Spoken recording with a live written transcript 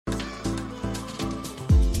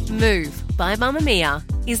Move by Mamamia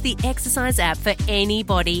is the exercise app for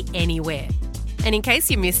anybody, anywhere. And in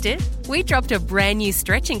case you missed it, we dropped a brand new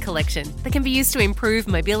stretching collection that can be used to improve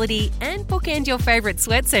mobility and bookend your favourite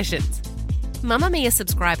sweat sessions. Mamamia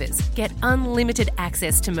subscribers get unlimited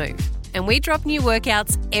access to Move, and we drop new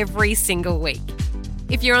workouts every single week.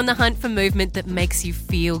 If you're on the hunt for movement that makes you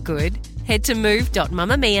feel good, head to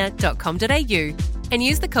move.mamamia.com.au and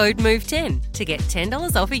use the code MOVE10 to get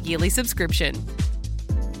 $10 off a yearly subscription.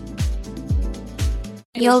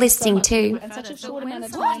 You're listening to And such a short amount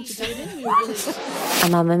of time to do it in. a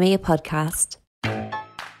Mamamia podcast.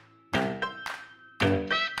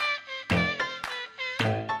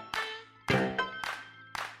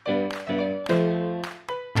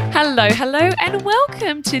 Hello, and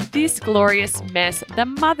welcome to This Glorious Mess, the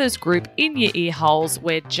mothers group in your ear holes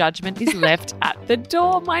where judgment is left at the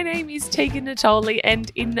door. My name is Tegan Natoli,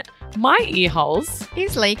 and in my ear holes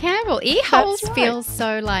Is Lee Campbell. Ear holes right. feels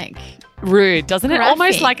so like, rude, doesn't it? Graphic.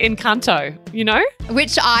 Almost like Encanto, you know?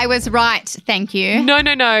 which I was right, thank you. No,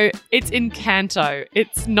 it's Encanto.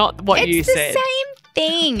 It's not what you It's the said. same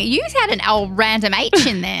thing. You had an old random H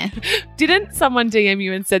in there. Didn't someone DM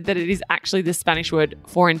you and said that it is actually the Spanish word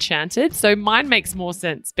for enchanted? So mine makes more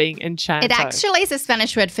sense being enchanto. It actually is a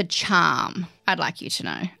Spanish word for charm, I'd like you to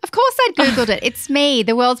know. Of course I'd Googled it. It's me,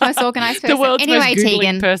 the world's most organised person. the world's anyway, most Googling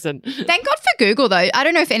Tegan, person. thank God for Google though. I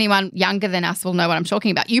don't know if anyone younger than us will know what I'm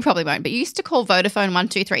talking about. You probably won't, but you used to call Vodafone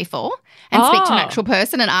 1234 and speak to an Oh. actual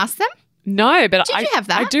person and ask them. No, but Did you have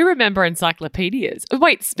that? I do remember encyclopedias.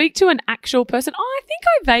 Wait, speak to an actual person? Oh, I think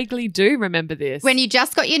I vaguely do remember this. When you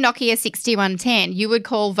just got your Nokia 6110, you would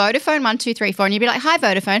call Vodafone 1234 and you'd be like, "Hi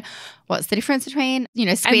Vodafone, what's the difference between, squid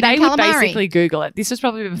and and they would calamari?" basically Google it. This was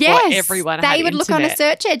probably before Yes, everyone had they would look on a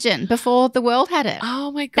internet. search engine before the world had it.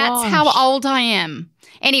 Oh my gosh. That's how old I am.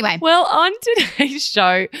 Anyway, Well, on today's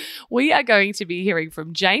show, we are going to be hearing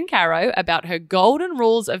from Jane Caro about her golden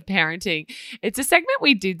rules of parenting. It's a segment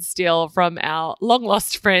we did steal from our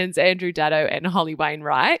long-lost friends Andrew Daddo and Holly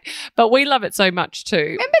Wainwright, but we love it so much too.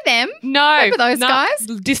 remember them? No. Remember those no, guys?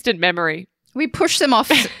 Distant memory. We pushed them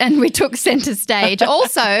off and we took centre stage.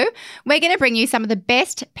 Also, we're going to bring you some of the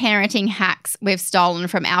best parenting hacks we've stolen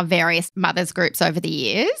from our various mothers groups over the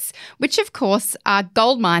years, which of course are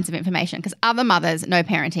gold mines of information because other mothers know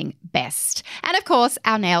parenting best. And of course,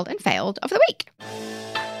 our nailed and failed of the week.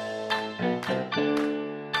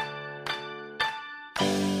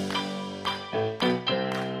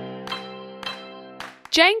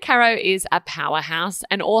 Jane Caro is a powerhouse,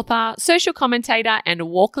 an author, social commentator, and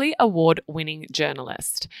Walkley Award-winning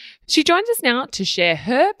journalist. She joins us now to share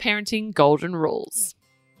her parenting golden rules.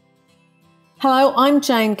 Hello, I'm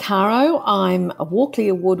Jane Caro. I'm a Walkley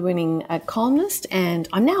Award-winning columnist and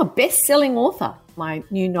I'm now a best-selling author. My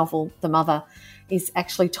new novel, The Mother, is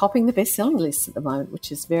actually topping the best-selling list at the moment,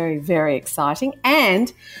 which is very, very exciting.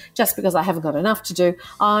 And just because I haven't got enough to do,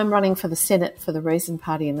 I'm running for the Senate for the Reason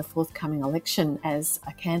Party in the forthcoming election as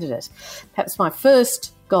a candidate. Perhaps my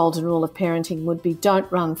first golden rule of parenting would be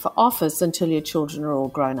don't run for office until your children are all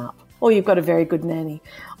grown up, or you've got a very good nanny,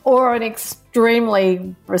 or an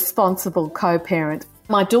extremely responsible co-parent.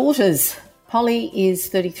 My daughters, Polly is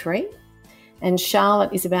 33 and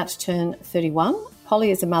Charlotte is about to turn 31. Polly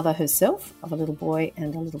is a mother herself of a little boy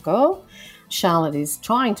and a little girl. Charlotte is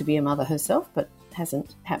trying to be a mother herself, but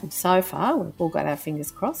hasn't happened so far. We've all got our fingers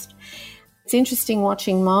crossed. It's interesting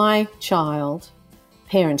watching my child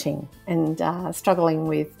parenting and struggling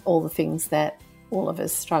with all the things that all of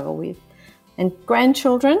us struggle with. And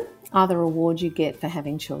grandchildren are the reward you get for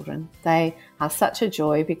having children. They are such a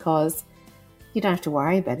joy because you don't have to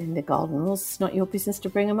worry about any of the golden rules. It's not your business to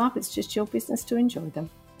bring them up. It's just your business to enjoy them.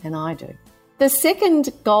 And I do. The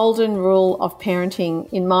second golden rule of parenting,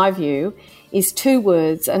 in my view, is 2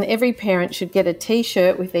 words. And every parent should get a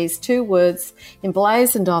T-shirt with these 2 words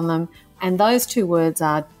emblazoned on them. And those 2 words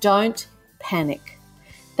are don't panic.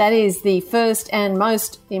 That is the first and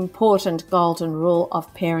most important golden rule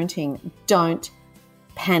of parenting. Don't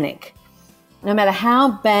panic. No matter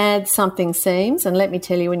how bad something seems, and let me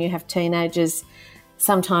tell you, when you have teenagers,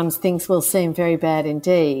 sometimes things will seem very bad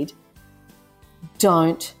indeed,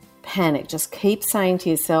 don't panic. Just keep saying to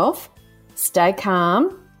yourself, stay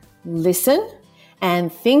calm, listen,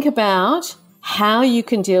 and think about how you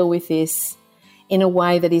can deal with this in a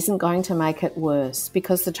way that isn't going to make it worse.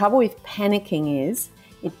 Because the trouble with panicking is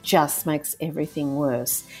it just makes everything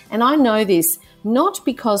worse. And I know this not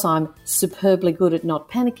because I'm superbly good at not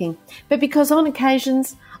panicking, but because on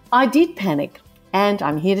occasions I did panic. And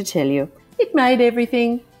I'm here to tell you, it made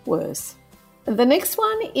everything worse. The next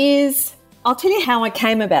one is, I'll tell you how I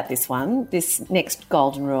came about this one, this next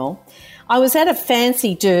golden rule. I was at a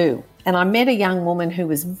fancy do And I met a young woman who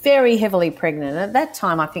was very heavily pregnant. At that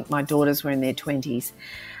time, I think my daughters were in their 20s.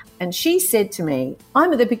 And she said to me,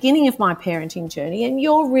 I'm at the beginning of my parenting journey and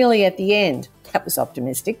you're really at the end. That was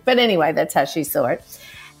optimistic. But anyway, that's how she saw it.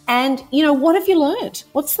 And, what have you learned?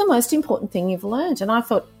 What's the most important thing you've learned? And I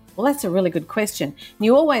thought, well, that's a really good question. And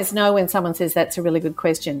you always know when someone says that's a really good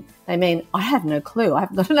question, they mean, I have no clue. I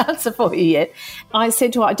haven't got an answer for you yet. I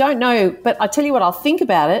said to her, I don't know, but I tell you what, I'll think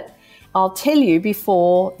about it. I'll tell you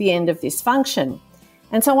before the end of this function.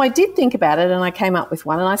 And so I did think about it and I came up with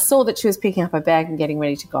one, and I saw that she was picking up her bag and getting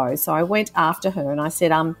ready to go. So I went after her and I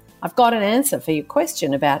said, I've got an answer for your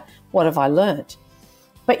question about what have I learnt,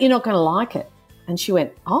 but you're not going to like it. And she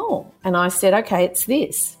went, oh. And I said, okay, it's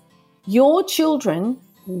this. Your children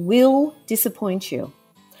will disappoint you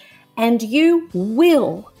and you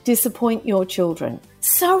will disappoint your children.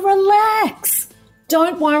 So relax.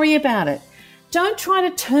 Don't worry about it. Don't try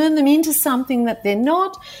to turn them into something that they're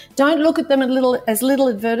not. Don't look at them as little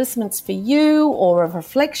advertisements for you or a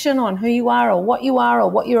reflection on who you are or what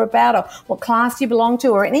you're about or what class you belong to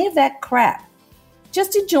or any of that crap.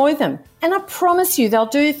 Just enjoy them. And I promise you they'll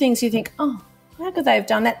do things you think, oh, how could they have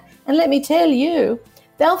done that? And let me tell you,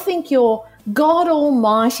 they'll think you're God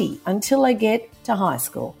Almighty until they get to high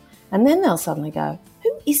school. And then they'll suddenly go,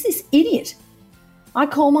 who is this idiot? I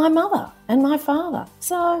call my mother and my father.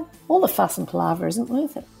 So all the fuss and palaver isn't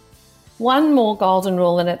worth it. One more golden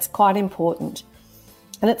rule, and it's quite important.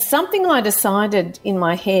 And it's something I decided in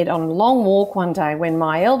my head on a long walk one day when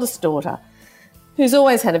my eldest daughter, who's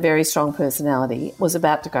always had a very strong personality, was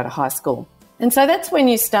about to go to high school. And so that's when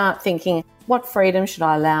you start thinking, what freedom should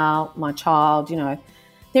I allow my child?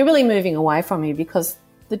 They're really moving away from you, because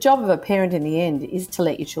the job of a parent in the end is to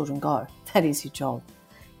let your children go. That is your job.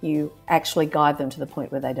 You actually guide them to the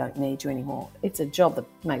point where they don't need you anymore. It's a job that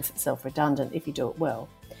makes itself redundant if you do it well.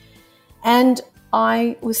 And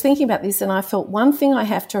I was thinking about this and I thought, one thing I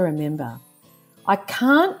have to remember, I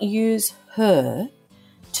can't use her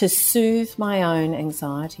to soothe my own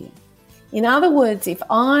anxiety. In other words, if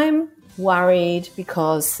I'm worried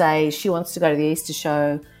because, say, she wants to go to the Easter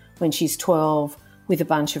show when she's 12 with a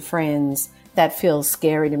bunch of friends, that feels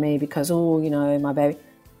scary to me because, my baby.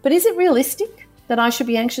 But is it realistic that I should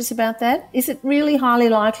be anxious about that? Is it really highly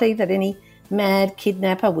likely that any mad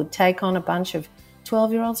kidnapper would take on a bunch of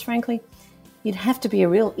 12-year-olds, frankly? You'd have to be a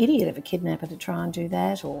real idiot of a kidnapper to try and do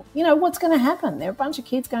that. Or, what's going to happen? There are a bunch of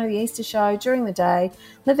kids going to the Easter show during the day.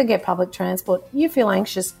 Let them get public transport. You feel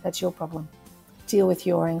anxious, that's your problem. Deal with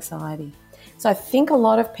your anxiety. So I think a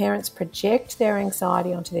lot of parents project their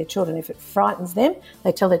anxiety onto their children. If it frightens them,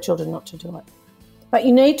 they tell their children not to do it. But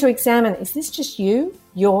you need to examine, is this just you,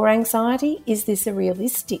 your anxiety? Is this a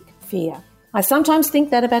realistic fear? I sometimes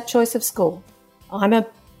think that about choice of school. I'm a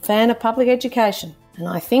fan of public education, and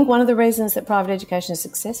I think one of the reasons that private education is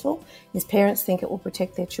successful is parents think it will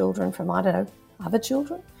protect their children from, other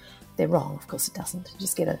children. They're wrong, of course it doesn't.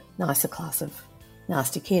 Just get a nicer class of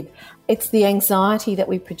nasty kid. It's the anxiety that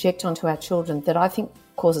we project onto our children that I think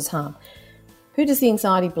causes harm. Who does the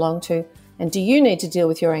anxiety belong to? And do you need to deal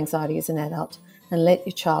with your anxiety as an adult and let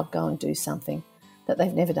your child go and do something that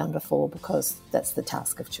they've never done before, because that's the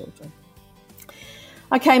task of children.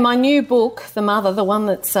 Okay, my new book, The Mother, the one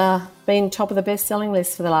that's been top of the best-selling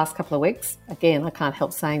list for the last couple of weeks, again, I can't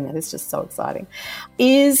help saying that, it's just so exciting,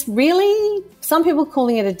 is really, some people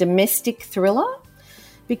calling it a domestic thriller,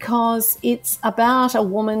 because it's about a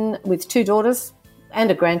woman with 2 daughters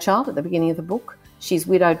and a grandchild at the beginning of the book. She's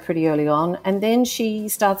widowed pretty early on, and then she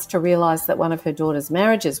starts to realise that one of her daughter's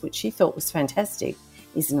marriages, which she thought was fantastic,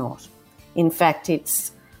 is not. In fact,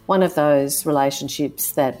 it's one of those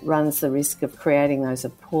relationships that runs the risk of creating those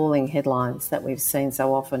appalling headlines that we've seen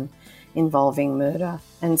so often involving murder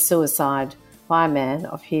and suicide by a man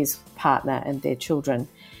of his partner and their children.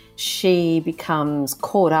 She becomes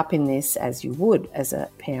caught up in this, as you would as a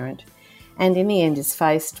parent, and in the end is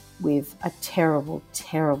faced with a terrible,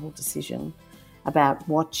 terrible decision about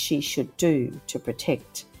what she should do to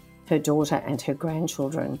protect her daughter and her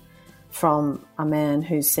grandchildren from a man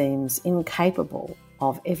who seems incapable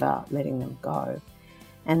of ever letting them go.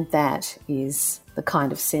 And that is the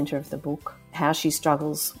kind of centre of the book, how she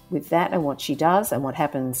struggles with that and what she does and what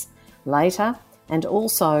happens later. And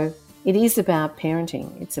also, it is about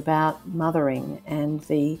parenting. It's about mothering and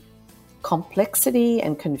the complexity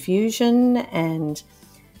and confusion and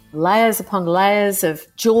layers upon layers of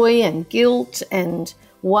joy and guilt and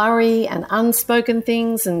worry and unspoken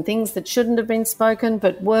things and things that shouldn't have been spoken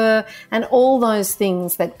but were, and all those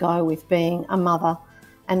things that go with being a mother,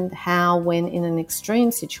 and how when in an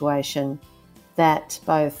extreme situation that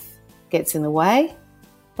both gets in the way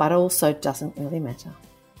but also doesn't really matter.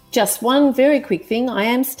 Just one very quick thing. I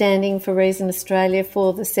am standing for Reason Australia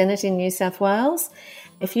for the Senate in New South Wales.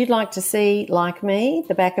 If you'd like to see, like me,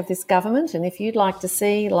 the back of this government, and if you'd like to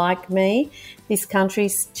see, like me, this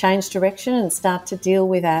country's change direction and start to deal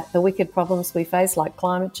with the wicked problems we face, like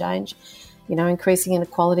climate change, increasing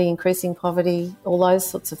inequality, increasing poverty, all those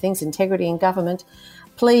sorts of things, integrity in government,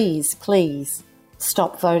 please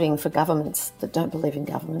stop voting for governments that don't believe in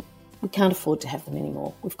government. We can't afford to have them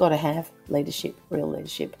anymore. We've got to have leadership, real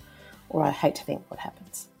leadership, or I hate to think what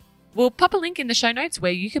happens. We'll pop a link in the show notes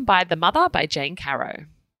where you can buy The Mother by Jane Caro.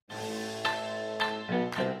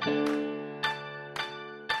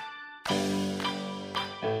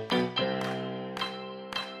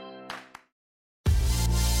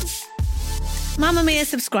 Mamamia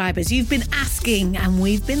subscribers, you've been asking and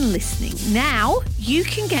we've been listening. Now you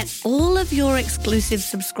can get all of your exclusive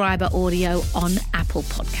subscriber audio on Apple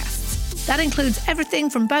Podcasts. That includes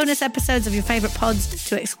everything from bonus episodes of your favourite pods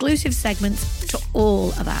to exclusive segments to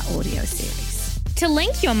all of our audio series. To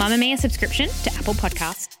link your Mamamia subscription to Apple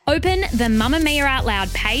Podcasts, open the Mamamia Out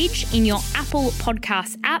Loud page in your Apple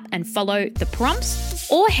Podcasts app and follow the prompts,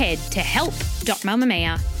 or head to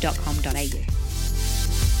help.mamamia.com.au.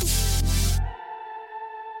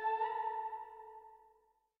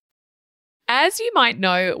 As you might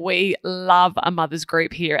know, we love a mother's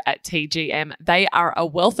group here at TGM. They are a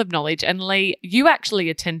wealth of knowledge. And Lee, you actually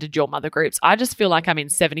attended your mother groups. I just feel like I'm in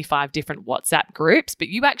 75 different WhatsApp groups, but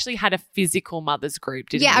you actually had a physical mother's group,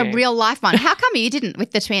 didn't you? Yeah, a real life one. How come you didn't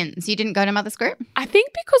with the twins? You didn't go to mother's group? I think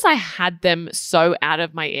because I had them so out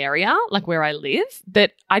of my area, like where I live,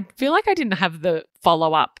 that I feel like I didn't have the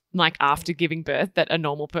follow-up like after giving birth that a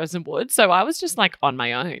normal person would. So I was just like on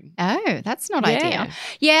my own. Oh, that's not ideal.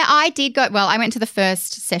 Yeah, I did go. Well, I went to the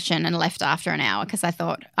first session and left after an hour because I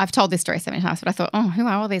thought, I've told this story so many times, but I thought, oh, who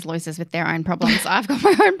are all these losers with their own problems? I've got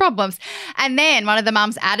my own problems. And then one of the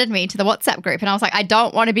mums added me to the WhatsApp group and I was like, I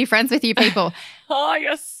don't want to be friends with you people. Oh,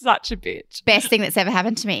 you're such a bitch. Best thing that's ever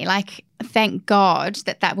happened to me. Like, thank God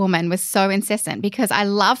that woman was so incessant because I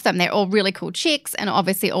love them. They're all really cool chicks and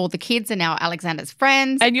obviously all the kids are now Alexander's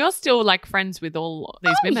friends. And you're still like friends with all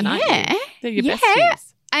these women, aren't you? They're your besties.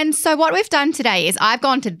 besties. And so what we've done today is I've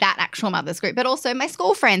gone to that actual mother's group, but also my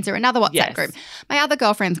school friends are another WhatsApp group, my other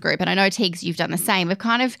girlfriends group, and I know, Teagues, you've done the same. We've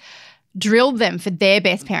kind of drilled them for their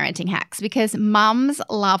best parenting hacks because mums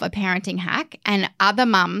love a parenting hack and other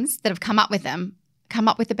mums that have come up with them come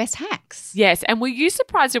up with the best hacks. Yes. And were you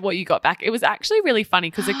surprised at what you got back? It was actually really funny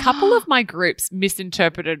because a couple of my groups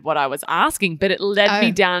misinterpreted what I was asking, but it led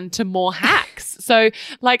me down to more hacks. So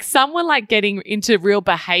like some were like getting into real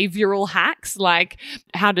behavioral hacks, like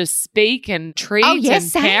how to speak and treat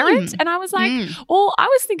and parent. And I was like, well, I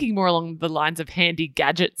was thinking more along the lines of handy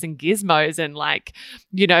gadgets and gizmos and like,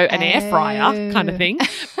 an air fryer kind of thing.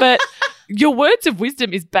 But your words of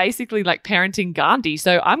wisdom is basically like parenting Gandhi.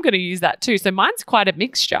 So I'm going to use that too. So mine's quite a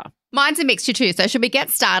mixture. Mine's a mixture too. So should we get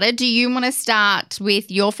started? Do you want to start with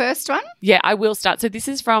your first one? Yeah, I will start. So this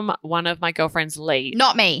is from one of my girlfriends, Lee.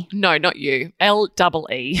 Not me. No, not you.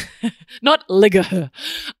 L-E-E. Not Ligger.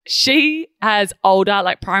 She has older,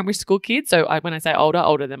 like primary school kids. So when I say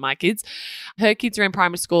older than my kids, her kids are in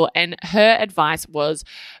primary school and her advice was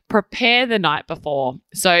prepare the night before.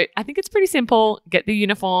 So I think it's pretty simple. Get the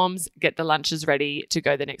uniforms, get the lunches ready to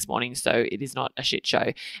go the next morning so it is not a shit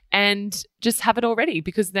show. And just have it all ready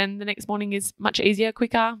because then the next morning is much easier,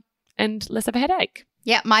 quicker, and less of a headache.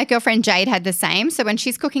 Yeah, my girlfriend Jade had the same. So when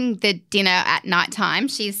she's cooking the dinner at nighttime,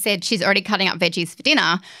 she said she's already cutting up veggies for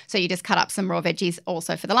dinner. So you just cut up some raw veggies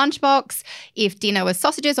also for the lunchbox. If dinner was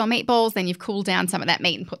sausages or meatballs, then you've cooled down some of that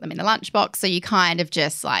meat and put them in the lunchbox. So you kind of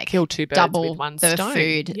just like kill two birds double with one the stone.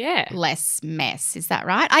 Food, less mess. Is that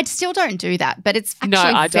right? I still don't do that, but it's actually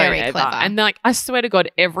I very don't clever. And like I swear to God,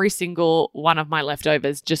 every single one of my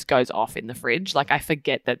leftovers just goes off in the fridge. Like I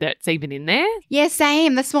forget that that's even in there. Yeah,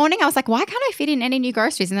 same. This morning I was like, why can't I fit in any new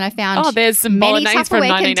groceries? And then I found there's some bolognese from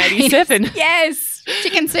 1987. Yes,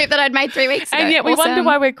 chicken soup that I'd made 3 weeks ago. And yet we wonder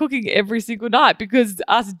why we're cooking every single night because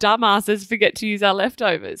us dumbasses forget to use our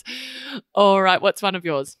leftovers. All right, what's one of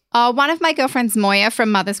yours? One of my girlfriends, Moya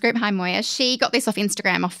from Mother's Group, hi Moya, she got this off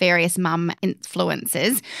Instagram off various mum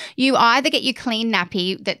influencers. You either get your clean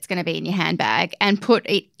nappy that's going to be in your handbag and put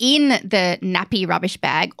it in the nappy rubbish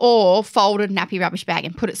bag or folded nappy rubbish bag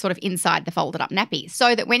and put it sort of inside the folded up nappy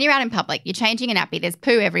so that when you're out in public, you're changing a nappy, there's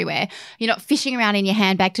poo everywhere. You're not fishing around in your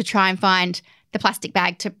handbag to try and find the plastic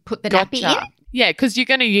bag to put the nappy in. Yeah, because you're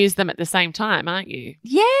going to use them at the same time, aren't you?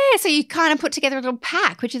 Yeah, so you kind of put together a little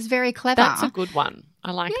pack, which is very clever. That's a good one.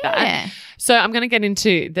 I like that. So I'm going to get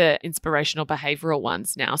into the inspirational behavioral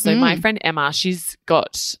ones now. So my friend Emma, she's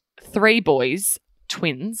got 3 boys,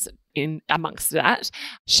 twins, in amongst that.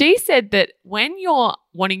 She said that when you're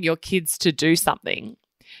wanting your kids to do something,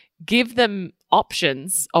 give them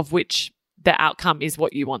options of which the outcome is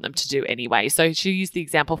what you want them to do anyway. So she used the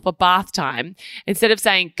example for bath time. Instead of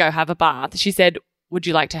saying, go have a bath, she said, would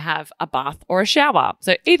you like to have a bath or a shower?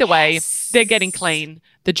 So either way, they're getting clean,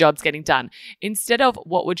 the job's getting done. Instead of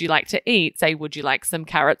what would you like to eat, say, would you like some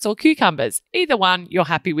carrots or cucumbers? Either one, you're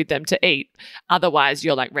happy with them to eat. Otherwise,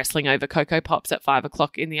 you're like wrestling over Cocoa Pops at 5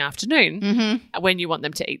 o'clock in the afternoon when you want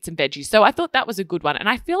them to eat some veggies. So I thought that was a good one. And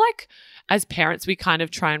I feel like as parents, we kind of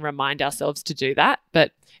try and remind ourselves to do that,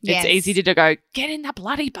 but it's easy to go, get in the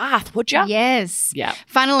bloody bath, would you? Yes. Yeah.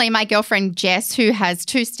 Funnily, my girlfriend Jess, who has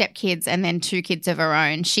 2 stepkids and then 2 kids of her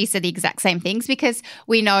own, she said the exact same things, because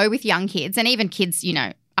we know with young kids and even kids, you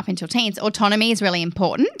know, up until teens, autonomy is really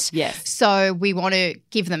important. Yes. So we want to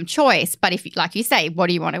give them choice. But if, like you say, what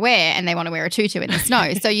do you want to wear? And they want to wear a tutu in the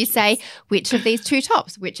snow. So you say, which of these 2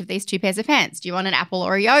 tops, which of these 2 pairs of pants? Do you want an apple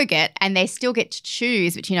or a yogurt? And they still get to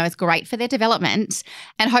choose, which, you know, is great for their development.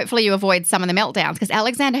 And hopefully you avoid some of the meltdowns, because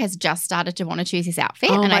Alexander has just started to want to choose his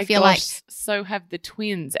outfit. Oh, and my I feel gosh, so have the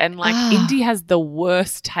twins. And like Indy has the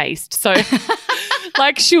worst taste. So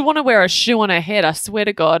like she'll want to wear a shoe on her head. I swear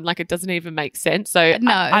to God, like it doesn't even make sense. So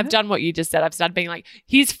No. I've done what you just said. I've started being like,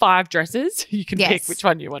 here's 5 dresses. You can pick which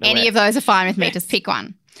one you want to wear. Any of those are fine with me. Just pick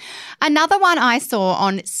one. Another one I saw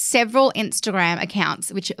on several Instagram accounts,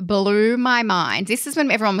 which blew my mind. This is when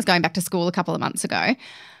everyone was going back to school a couple of months ago.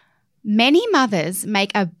 Many mothers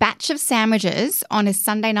make a batch of sandwiches on a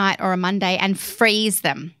Sunday night or a Monday and freeze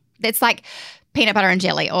them. It's like peanut butter and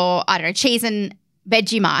jelly, or I don't know, cheese and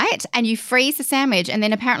Vegemite, and you freeze the sandwich, and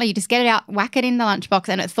then apparently you just get it out, whack it in the lunchbox,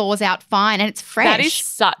 and it thaws out fine, and it's fresh. That is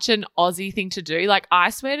such an Aussie thing to do. Like,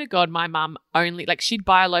 I swear to God, my mum only, like, she'd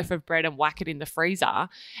buy a loaf of bread and whack it in the freezer,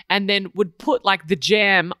 and then would put like the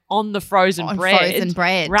jam on the frozen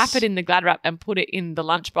bread, wrap it in the Glad wrap, and put it in the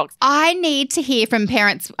lunchbox. I need to hear from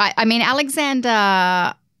parents. I mean,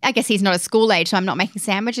 Alexander, I guess he's not at school age, so I'm not making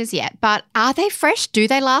sandwiches yet. But are they fresh? Do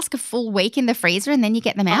they last a full week in the freezer and then you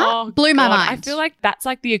get them out? Oh, Blew my God. mind. I feel like that's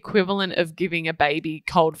like the equivalent of giving a baby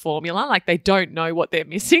cold formula. Like they don't know what they're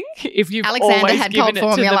missing if you've Alexander always had given cold it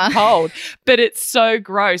formula. to them cold. But it's so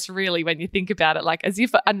gross, really, when you think about it. Like as if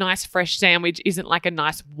a nice fresh sandwich isn't like a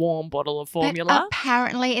nice warm bottle of formula. But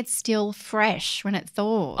apparently it's still fresh when it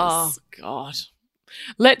thaws. Oh, God.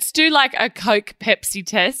 Let's do like a Coke Pepsi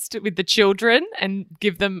test with the children and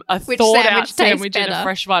give them a thawed out sandwich and a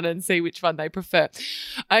fresh one and see which one they prefer.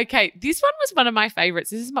 Okay, this one was one of my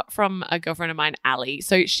favorites. This is from a girlfriend of mine, Ali.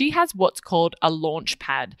 So she has what's called a launch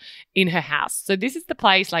pad in her house. So this is the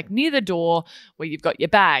place like near the door where you've got your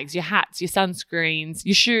bags, your hats, your sunscreens,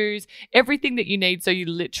 your shoes, everything that you need. So you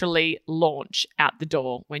literally launch out the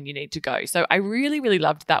door when you need to go. So I really, really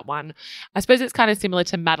loved that one. I suppose it's kind of similar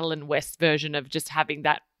to Madeline West's version of just having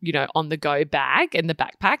that, you know, on the go bag and the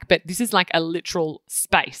backpack, but this is like a literal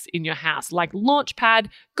space in your house, like launch pad,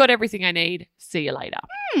 got everything I need, see you later.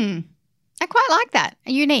 I quite like that.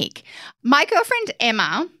 Unique. My girlfriend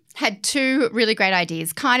Emma had 2 really great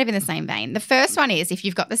ideas, kind of in the same vein. The first one is, if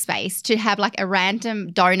you've got the space, to have like a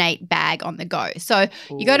random donate bag on the go. So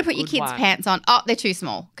you go to put your kids' pants on. Oh, they're too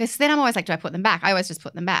small. Because then I'm always like, do I put them back? I always just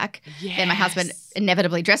put them back. Yes. Then my husband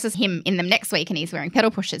inevitably dresses him in them next week and he's wearing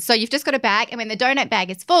pedal pushers. So you've just got a bag, and when the donate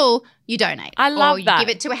bag is full, you donate. I love or that. you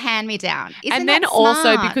give it to a hand-me-down. And then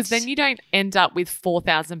also, smart? because then you don't end up with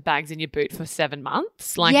 4,000 bags in your boot for 7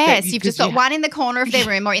 months. Like yes, you've just got one in the corner of their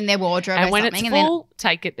room or in their wardrobe and or when something. it's full,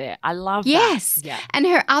 take it there. I love that. Yes. Yeah. And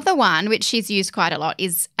her other one, which she's used quite a lot,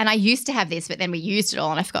 is, and I used to have this, but then we used it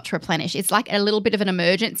all and I forgot to replenish. It's like a little bit of an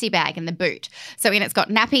emergency bag in the boot. So in it's got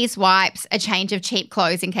nappies, wipes, a change of cheap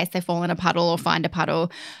clothes in case they fall in a puddle or find a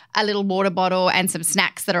puddle, a little water bottle, and some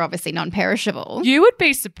snacks that are obviously non-perishable. You would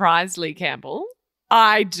be surprised, Lee Campbell.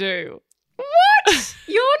 I do. What?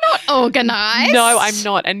 You're not organised. No, I'm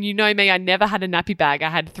not. And you know me, I never had a nappy bag. I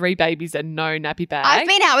had 3 babies and no nappy bag. I've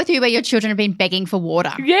been out with you where your children have been begging for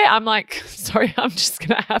water. Yeah, I'm like, sorry, I'm just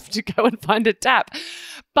going to have to go and find a tap.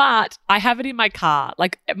 But I have it in my car.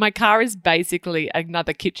 Like my car is basically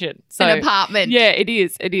another kitchen. So an apartment. Yeah, it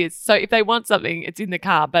is. It is. So if they want something, it's in the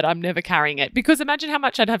car, but I'm never carrying it. Because imagine how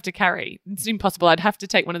much I'd have to carry. It's impossible. I'd have to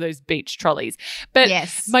take one of those beach trolleys. But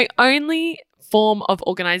yes. My only form of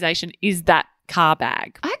organisation is that car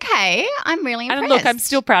bag. Okay, I'm really impressed. And look, I'm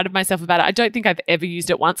still proud of myself about it. I don't think I've ever used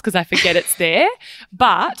it once because I forget it's there,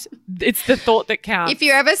 but it's the thought that counts. If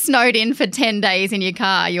you're ever snowed in for 10 days in your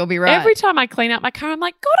car, you'll be right. Every time I clean out my car, I'm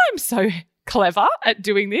like, God, I'm so clever at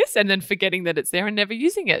doing this, and then forgetting that it's there and never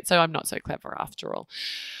using it. So I'm not so clever after all.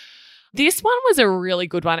 This one was a really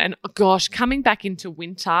good one. And gosh, coming back into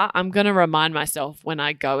winter, I'm going to remind myself when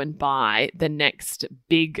I go and buy the next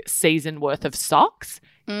big season worth of socks,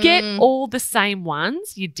 get all the same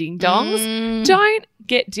ones, you ding-dongs. Don't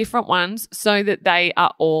get different ones so that they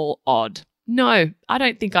are all odd. No, I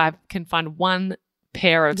don't think I can find one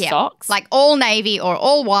pair of socks. Like all navy or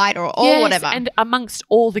all white or all whatever. And amongst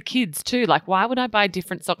all the kids too. Like, why would I buy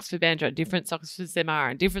different socks for Bandra, different socks for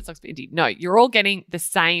Samara, and different socks for Indy? No, you're all getting the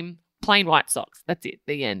same plain white socks. That's it,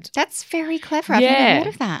 the end. That's very clever. I've never heard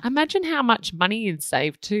of that. Imagine how much money you'd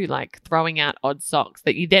save too, like throwing out odd socks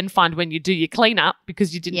that you then find when you do your cleanup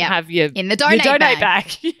because you didn't have your in the donate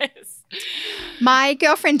bag. Yes. My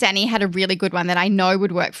girlfriend Danny had a really good one that I know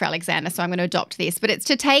would work for Alexander, so I'm going to adopt this. But it's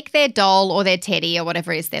to take their doll or their teddy or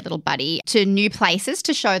whatever is their little buddy to new places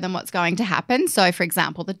to show them what's going to happen. So, for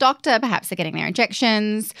example, the doctor, perhaps they're getting their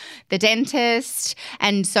injections, the dentist.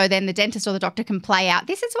 And so then the dentist or the doctor can play out,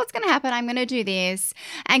 this is what's going to happen. I'm going to do this.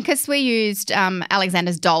 And because we used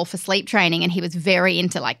Alexander's doll for sleep training and he was very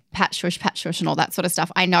into like pat shush and all that sort of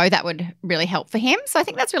stuff, I know that would really help for him. So I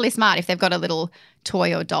think that's really smart if they've got a little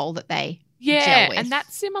toy or doll that they gel with. And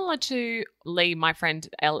that's similar to Lee, my friend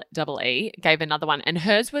LEE, gave another one, and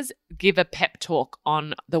hers was give a pep talk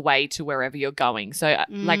on the way to wherever you're going. So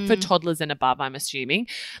like for toddlers and above, I'm assuming,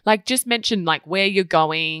 like just mention like where you're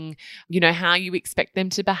going, you know, how you expect them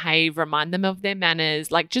to behave, remind them of their manners,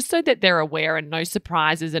 like just so that they're aware and no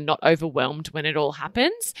surprises and not overwhelmed when it all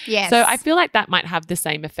happens. Yes. So I feel like that might have the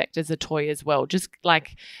same effect as a toy as well, just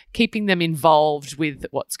like keeping them involved with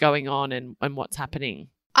what's going on and what's happening.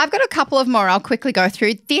 I've got a couple of more I'll quickly go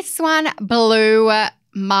through. This one blew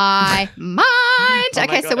my mind.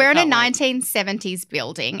 Okay, so we're in a 1970s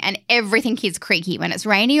building and everything is creaky when it's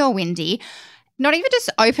rainy or windy. Not even just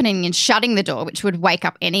opening and shutting the door, which would wake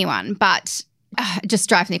up anyone, but it just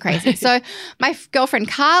drives me crazy. So my girlfriend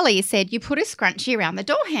Carly said, you put a scrunchie around the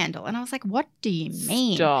door handle. And I was like, what do you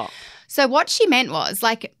mean? Stop. So what she meant was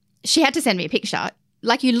like she had to send me a picture.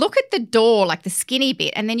 Like you look at the door, like the skinny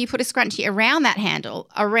bit, and then you put a scrunchie around that handle,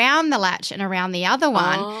 around the latch and around the other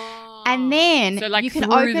one. And then so like you can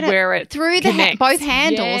through open where it it through both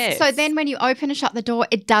handles. Yes. So then when you open and shut the door,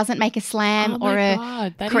 it doesn't make a slam or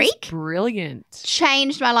a that creak. Is brilliant.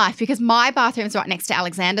 Changed my life because my bathroom is right next to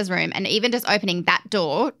Alexander's room, and even just opening that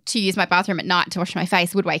door to use my bathroom at night to wash my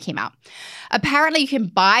face would wake him up. Apparently you can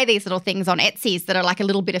buy these little things on Etsy's that are like a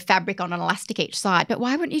little bit of fabric on an elastic each side, but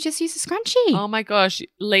why wouldn't you just use a scrunchie? Oh my gosh,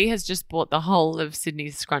 Lee has just bought the whole of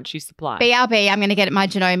Sydney's scrunchie supply. BRB, I'm going to get my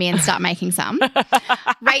Janome and start making some.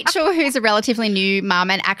 Rachel, who's a relatively new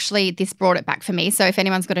mum, and actually this brought it back for me, so if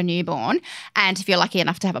anyone's got a newborn and if you're lucky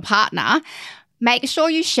enough to have a partner, make sure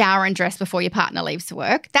you shower and dress before your partner leaves for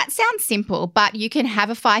work. That sounds simple, but you can have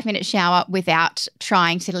a 5-minute shower without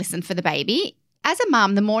trying to listen for the baby. As a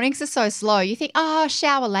mum, the mornings are so slow. You think, oh, I'll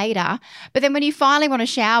shower later. But then when you finally want to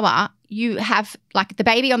shower, you have like the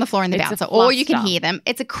baby on the floor in the bouncer, or you can hear them.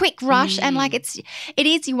 It's a quick rush and like it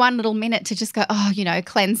is your 1 little minute to just go,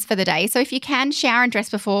 cleanse for the day. So if you can shower and dress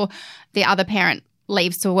before the other parent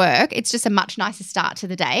leaves to work, it's just a much nicer start to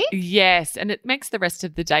the day. Yes, and it makes the rest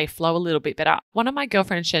of the day flow a little bit better. One of my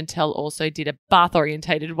girlfriends, Chantel, also did a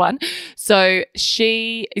bath-orientated one. So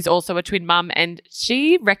she is also a twin mum and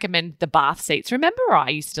she recommended the bath seats. Remember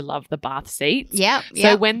I used to love the bath seats? Yeah.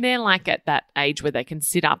 So when they're like at that age where they can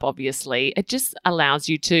sit up, obviously, it just allows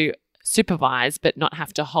you to supervise but not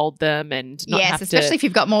have to hold them and not have to, especially if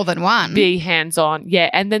you've got more than one, be hands-on. Yeah.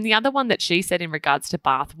 And then the other one that she said in regards to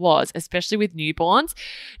bath was, especially with newborns,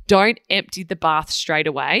 don't empty the bath straight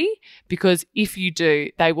away, because if you do,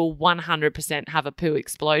 they will 100% have a poo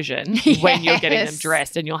explosion when you're getting them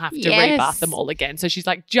dressed and you'll have to rebath them all again. So she's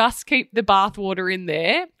like, just keep the bath water in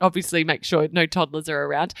there. Obviously make sure no toddlers are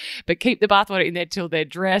around, but keep the bath water in there till they're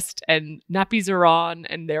dressed and nappies are on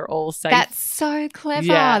and they're all safe. That's so clever.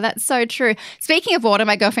 Yeah. That's so true. Speaking of water,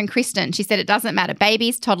 my girlfriend Kristen, she said it doesn't matter.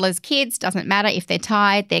 Babies, toddlers, kids, doesn't matter if they're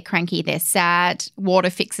tired, they're cranky, they're sad. Water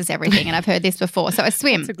fixes everything. And I've heard this before. So a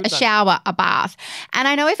swim, a shower, a bath. And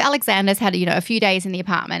I know if Alexander's had, a few days in the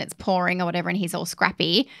apartment, it's pouring or whatever, and he's all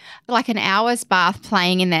scrappy, like an hour's bath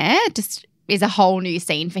playing in there just is a whole new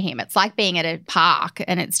scene for him. It's like being at a park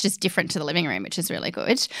and it's just different to the living room, which is really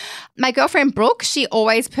good. My girlfriend Brooke, she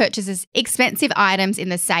always purchases expensive items in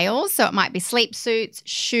the sales. So it might be sleep suits,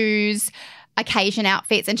 shoes, occasion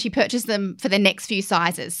outfits, and she purchased them for the next few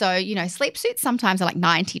sizes. So, sleep suits sometimes are like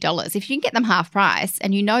 $90. If you can get them half price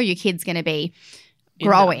and your kid's going to be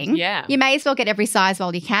growing, you may as well get every size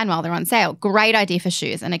while you can while they're on sale. Great idea for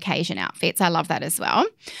shoes and occasion outfits. I love that as well.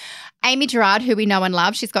 Amy Gerard, who we know and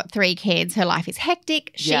love, she's got 3 kids. Her life is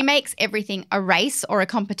hectic. She Yeah. makes everything a race or a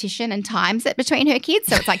competition and times it between her kids.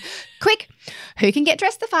 So it's like, quick, who can get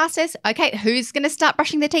dressed the fastest? Okay, who's going to start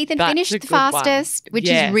brushing their teeth and That's finish a the good one. fastest? Which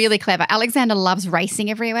Yes. is really clever. Alexander loves racing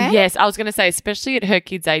everywhere. Yes, I was going to say, especially at her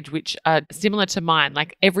kids' age, which are similar to mine,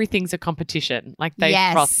 like everything's a competition. Like they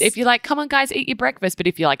Yes. froth. If you're like, come on, guys, eat your breakfast. But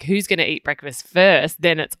if you're like, who's going to eat breakfast first,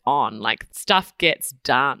 then it's on. Like stuff gets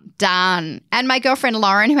done. Done. And my girlfriend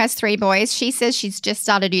Lauren, who has 3 boys, she says she's just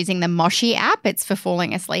started using the Moshi app. It's for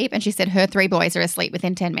falling asleep. And she said her 3 boys are asleep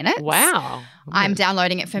within 10 minutes. Wow. I'm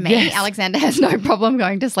downloading it for me. Yes. Alexander has no problem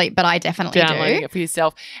going to sleep, but I definitely Downloading do. it for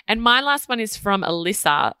yourself. And my last one is from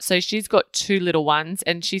Alyssa. So she's got 2 little ones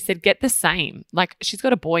and she said, get the same. Like she's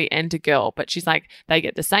got a boy and a girl, but she's like, they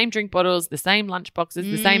get the same drink bottles, the same lunch boxes,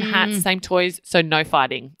 the same hats, same toys. So no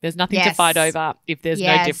fighting. There's nothing to Yes. fight over if there's no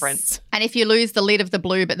Yes. difference. And if you lose the lid of the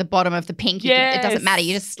blue but the bottom of the pink, it doesn't Yes. matter.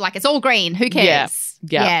 You just like, it's all green. Who cares?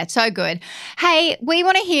 Yeah. Yeah, so good. Hey, we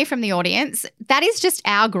want to hear from the audience. That is just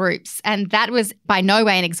our groups, and that was by no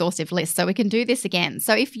way an exhaustive list, so we can do this again.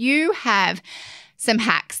 So if you have some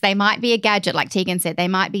hacks, they might be a gadget, like Tegan said, they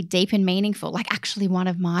might be deep and meaningful. Like actually one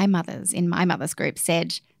of my mothers in my mother's group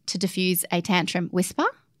said to diffuse a tantrum, whisper,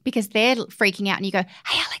 because they're freaking out and you go,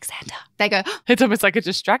 hey, Alexander. They go, It's almost like a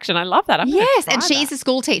distraction. I love that. I'm gonna yes, try and she's that. a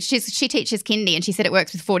school teacher. She teaches kindy, and she said it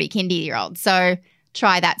works with 40 kindy-year-olds. So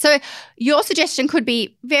try that. So your suggestion could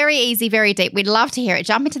be very easy, very deep. We'd love to hear it.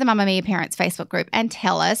 Jump into the Mamma Mia Parents Facebook group and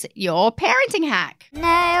tell us your parenting hack.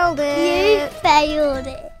 Nailed it. You failed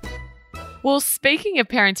it. Well, speaking of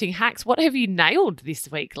parenting hacks, what have you nailed this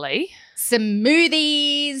week, Lee?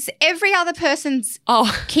 Smoothies. Every other person's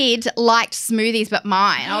Oh, kid liked smoothies but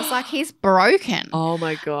mine. I was like, he's broken. oh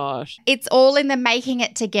my gosh. It's all in the making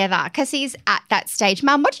it together because he's at that stage.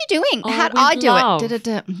 Mum, what are you doing? Oh, How'd with I do love. it?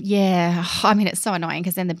 Da-da-da. Yeah. I mean, it's so annoying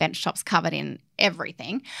because then the bench top's covered in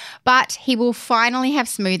everything. But he will finally have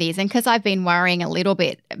smoothies. And because I've been worrying a little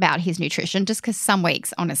bit about his nutrition, just because some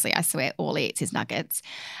weeks, honestly, I swear, all he eats is nuggets.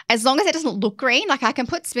 As long as it doesn't look green, like I can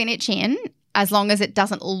put spinach in, as long as it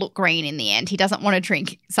doesn't look green in the end. He doesn't want to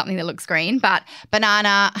drink something that looks green, but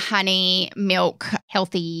banana, honey, milk,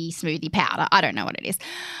 healthy smoothie powder. I don't know what it is.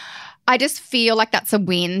 I just feel like that's a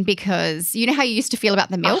win because you know how you used to feel about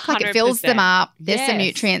the milk? Like it fills them 100%. up. There's some Yes.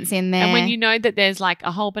 nutrients in there. And when you know that there's like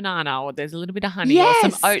a whole banana or there's a little bit of honey or Yes,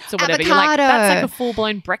 some oats or whatever, you're like, avocado. that's like a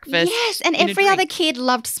full-blown breakfast. Yes, and in a every other drink. kid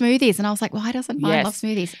loved smoothies. And I was like, why doesn't mine Yes. love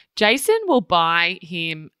smoothies? Jason will buy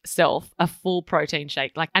himself a full protein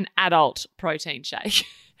shake, like an adult protein shake.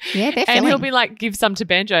 Yeah, they're And he'll filling. be like, give some to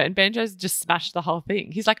Banjo. And Banjo's just smashed the whole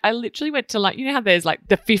thing. He's like, I literally went to like, you know how there's like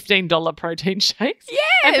the $15 protein shakes? Yes.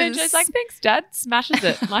 And Banjo's like, thanks, Dad. Smashes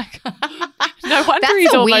it. Like, no wonder That's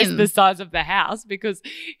he's a almost win. the size of the house because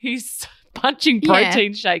he's punching Yeah.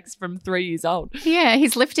 protein shakes from 3 years old. Yeah,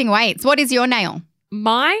 he's lifting weights. What is your nail?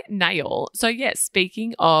 My nail. So, yes,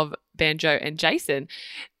 speaking of Banjo and Jason,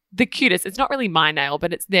 the cutest, it's not really my nail,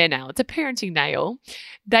 but it's their nail. It's a parenting nail.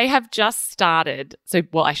 They have just started,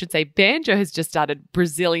 I should say Banjo has just started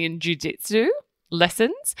Brazilian Jiu-Jitsu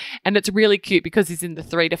lessons. And it's really cute because he's in the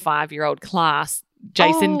 3 to 5 year old class.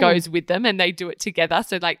 Jason Oh. goes with them and they do it together.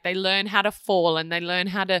 So like they learn how to fall and they learn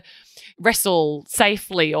how to wrestle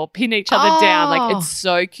safely or pin each other down. Like Oh. it's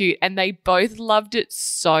so cute. And they both loved it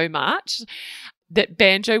so much that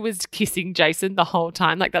Banjo was kissing Jason the whole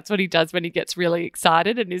time. Like that's what he does when he gets really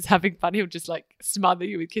excited and is having fun. He'll just like smother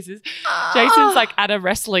you with kisses. Jason's like at a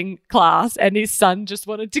wrestling class and his son just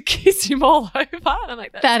wanted to kiss him all over. And I'm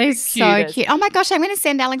like, that's That the is so cutest. cute. Oh my gosh, I'm going to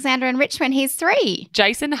send Alexander and Rich when he's 3.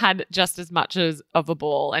 Jason had just as much of a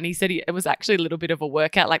ball and he said it was actually a little bit of a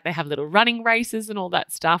workout. Like they have little running races and all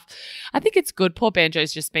that stuff. I think it's good. Poor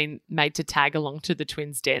Banjo's just been made to tag along to the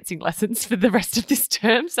twins' dancing lessons for the rest of this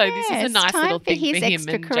term. So this is Yes, a nice time little for thing his for him and Jason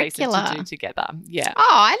to extracurricular. do together. Yeah. Oh,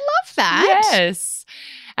 I love that. Yes.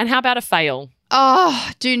 And how about a fail? Oh,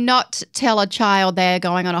 do not tell a child they're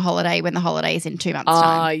going on a holiday when the holiday is in 2 months' Oh,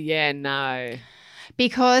 time. yeah, no.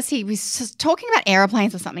 Because he was just talking about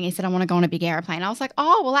aeroplanes or something. He said, I want to go on a big aeroplane. I was like,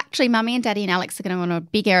 oh, well, actually, Mummy and Daddy and Alex are going to go on a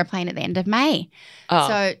big aeroplane at the end of May. Oh,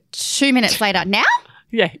 So 2 minutes later, now?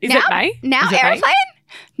 yeah. Is now? it May? Now Is it May? aeroplane?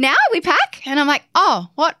 Now we pack? And I'm like, oh,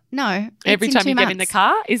 what? No. Every it's in time you 2 get in the months.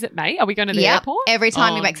 car, is it May? Are we going to the Yep. airport? Every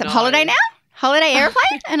time he Oh, wakes up, no. holiday now? Holiday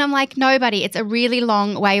airplane? And I'm like, no, buddy, it's a really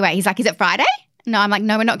long way away. He's like, is it Friday? No, I'm like,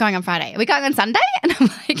 no, we're not going on Friday. Are we going on Sunday? And I'm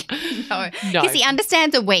like, no. No. Because he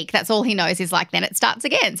understands a week. That's all he knows is like, then it starts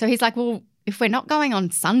again. So he's like, well, if we're not going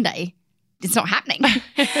on Sunday, it's not happening.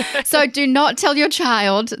 So do not tell your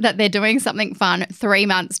child that they're doing something fun 3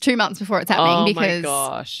 months, 2 months before it's happening Oh, my because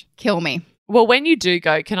gosh. kill me. Well, when you do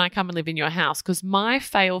go, can I come and live in your house? Because my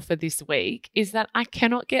fail for this week is that I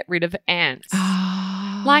cannot get rid of ants.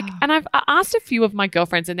 And I've asked a few of my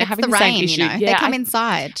girlfriends and they're having the same issue. Yeah, they come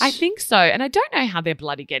inside. I think so. And I don't know how they're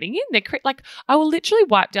bloody getting in. They're I will literally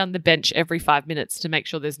wipe down the bench every 5 minutes to make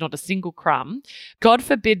sure there's not a single crumb. God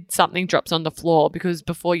forbid something drops on the floor, because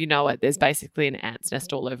before you know it, there's basically an ant's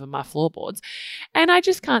nest all over my floorboards. And I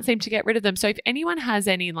just can't seem to get rid of them. So if anyone has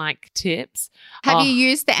any tips. Have you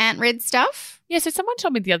used the ant rid stuff? Yeah, so someone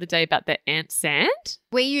told me the other day about the ant sand.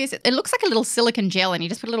 We use it. It looks like a little silicone gel, and you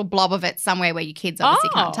just put a little blob of it somewhere where your kids obviously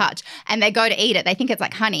can't touch. And they go to eat it. They think it's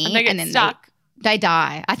like honey. And they get then stuck. They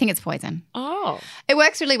die. I think it's poison. Oh. It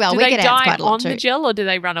works really well. Do we they get ants quite die a lot on too. the gel, or do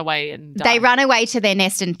they run away and die? They run away to their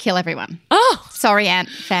nest and kill everyone. Oh. Sorry, ant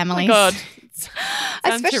families. Oh, God.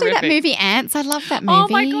 Especially that movie Ants. I love that movie. Oh,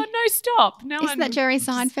 my God, no, stop. No, Isn't that Jerry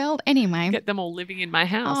Seinfeld? Anyway. Get them all living in my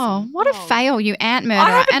house. Oh, what a fail, you ant murderer.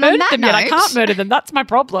 I haven't and on murdered that them note, yet. I can't murder them. That's my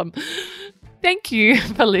problem. Thank you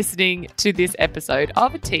for listening to this episode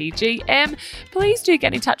of TGM. Please do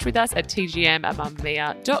get in touch with us at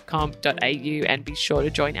tgm@mamamia.com.au and be sure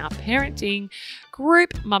to join our parenting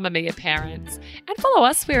group, Mamma Mia Parents, and follow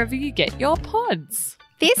us wherever you get your pods.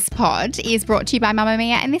 This pod is brought to you by Mamma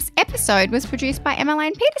Mia, and this episode was produced by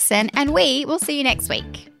Emmeline Peterson, and we will see you next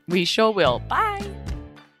week. We sure will. Bye.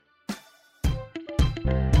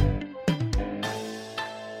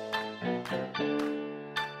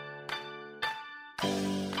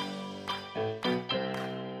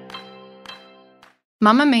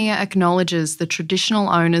 Mamma Mia acknowledges the traditional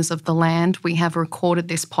owners of the land we have recorded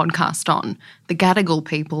this podcast on, the Gadigal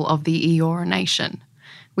people of the Eora Nation.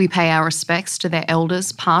 We pay our respects to their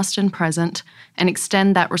elders, past and present, and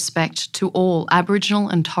extend that respect to all Aboriginal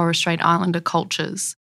and Torres Strait Islander cultures.